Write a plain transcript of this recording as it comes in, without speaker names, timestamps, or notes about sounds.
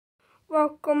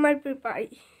Welcome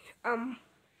everybody.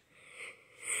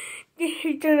 This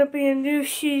is gonna be a new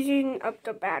season of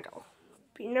the battle.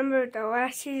 Remember the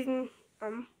last season?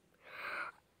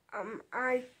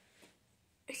 I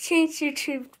since you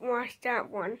should watch that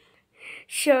one,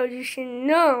 so you should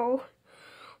know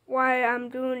why I'm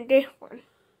doing this one.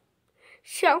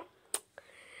 So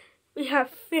we have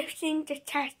 15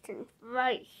 contestants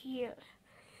right here,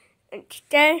 and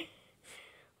today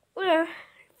we're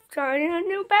starting a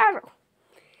new battle.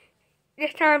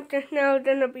 This time there's not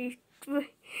gonna be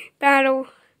battle.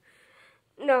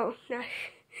 No,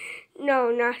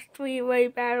 not three-way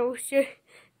battles, just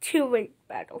two-way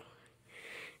battle.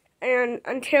 And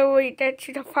until we get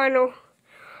to the final,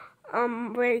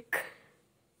 like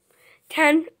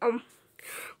 10,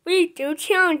 we do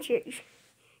challenges.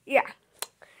 Yeah.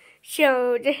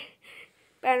 So this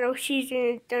battle season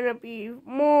is gonna be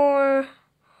more,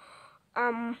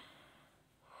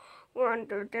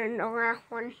 longer than the last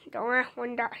one. The last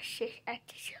one got 6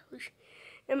 episodes.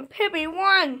 And Pippi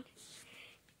won!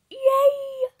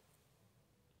 Yay!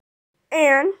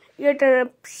 And you're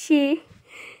gonna see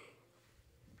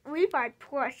Levi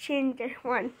watching this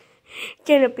one. It's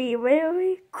gonna be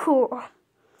really cool.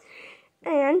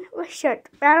 And let's start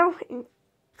the battle in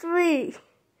 3,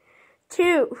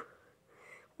 2,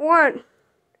 1.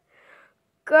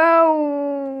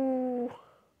 Go!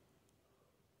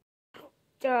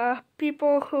 The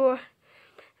people who are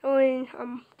doing,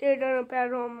 they're gonna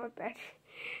battle on my bed.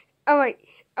 Alright,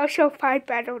 I'll show 5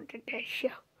 battles today, so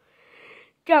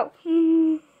go.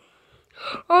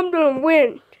 I'm gonna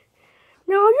win.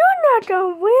 No, you're not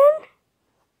gonna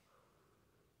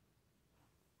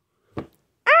win.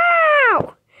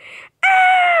 Ow!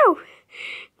 Ow!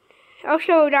 I'll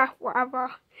show that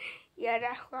lava. Yeah,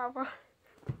 that's lava.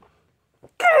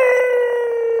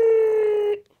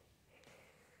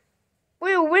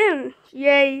 We'll win.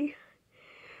 Yay.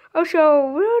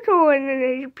 Also, we're the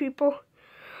eliminated people.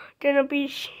 Gonna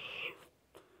be,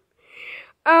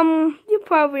 you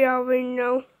probably already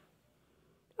know.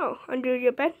 Oh, under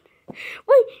your bed.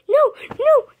 Wait, no!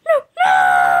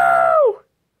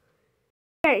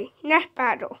 Okay, next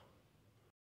battle.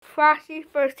 Frosty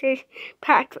versus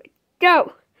Patrick.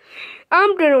 Go!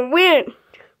 I'm gonna win.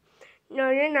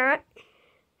 No, you're not.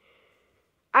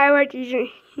 I like you to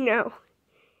know.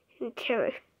 Until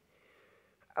it.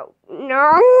 Oh,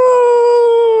 no!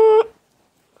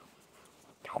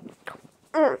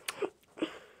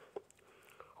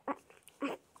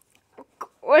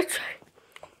 What?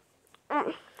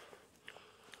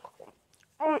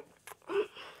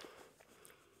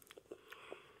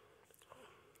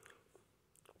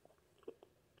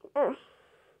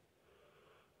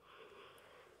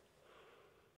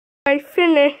 I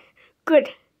finished.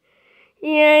 Good.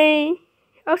 Yay.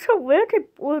 Also, where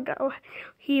did Blue go?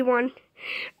 He won.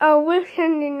 We're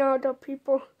sending all the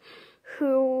people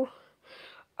who,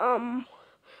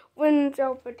 wins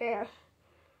over there.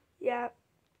 Yeah,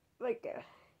 right there.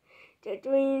 The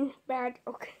green bad,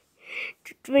 okay.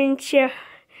 The green chair.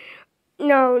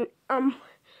 No,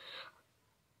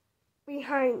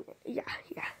 behind, yeah.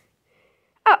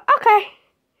 Oh, okay.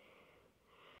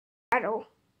 Battle.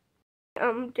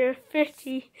 There's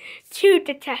 52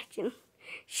 detections.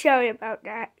 Sorry about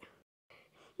that.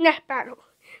 Next battle.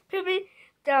 Pippi,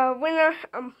 the winner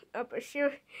of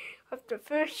the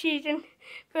first season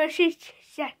versus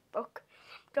Seth book.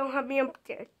 Don't have me up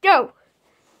there. Go!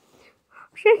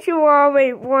 Since you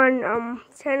already won,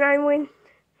 can I win?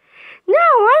 No,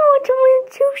 I want to win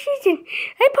 2 seasons.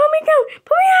 Hey, put me down.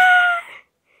 Put me out.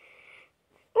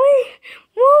 Wait,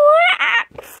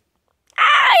 what?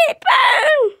 I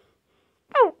burn.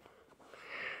 Oh,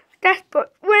 that's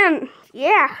but win.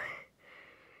 Yeah.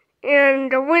 And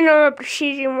the winner of the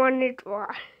season 1 is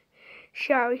Levi.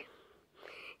 Sorry.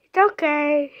 It's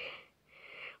okay.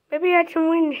 Maybe I can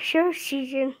win the third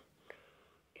season.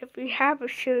 If we have a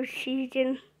third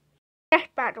season.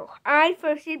 Next battle. I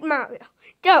versus Mario.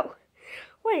 Go.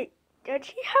 Wait, does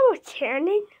he have a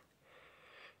cannon?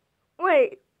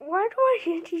 Wait, why do I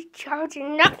think he's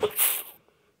charging now?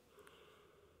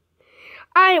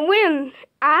 I win.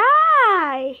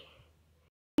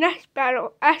 Next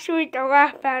battle, actually the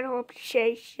last battle of the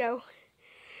day, so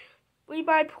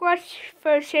Levi Plus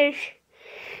versus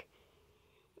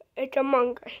it's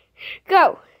Among Us.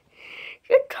 Go!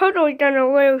 You're totally gonna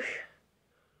lose.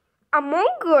 Among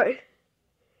Us?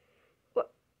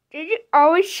 What, did you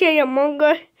always say Among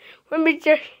Us? Let me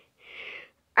just,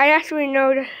 I actually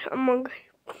know the Among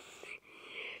Us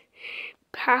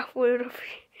password of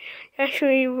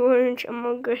actually learned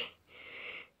Among Us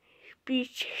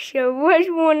speech. So what do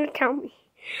you want to tell me?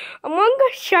 Among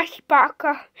Us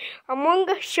Shashibaka.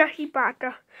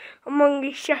 among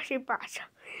the sassy bats.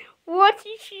 What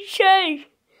did she say?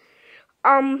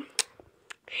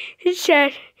 He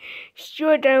said,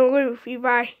 Jordan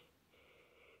Levi.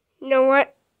 You know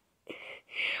what?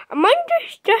 Among the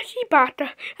sassy bats.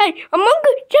 Hey, among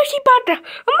the sassy bats.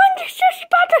 Among the sassy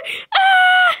bats.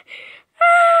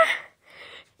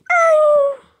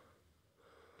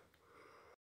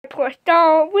 Plus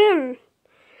Darwin.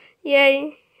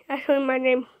 Yay, that's what my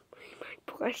name.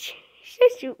 Plus,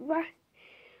 says you what?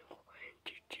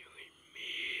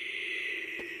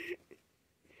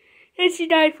 And she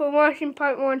died for watching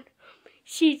part 1,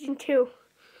 season 2.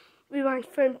 We want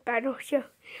fun battle, so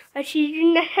I'll see you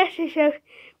in the next episode.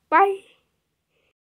 Bye.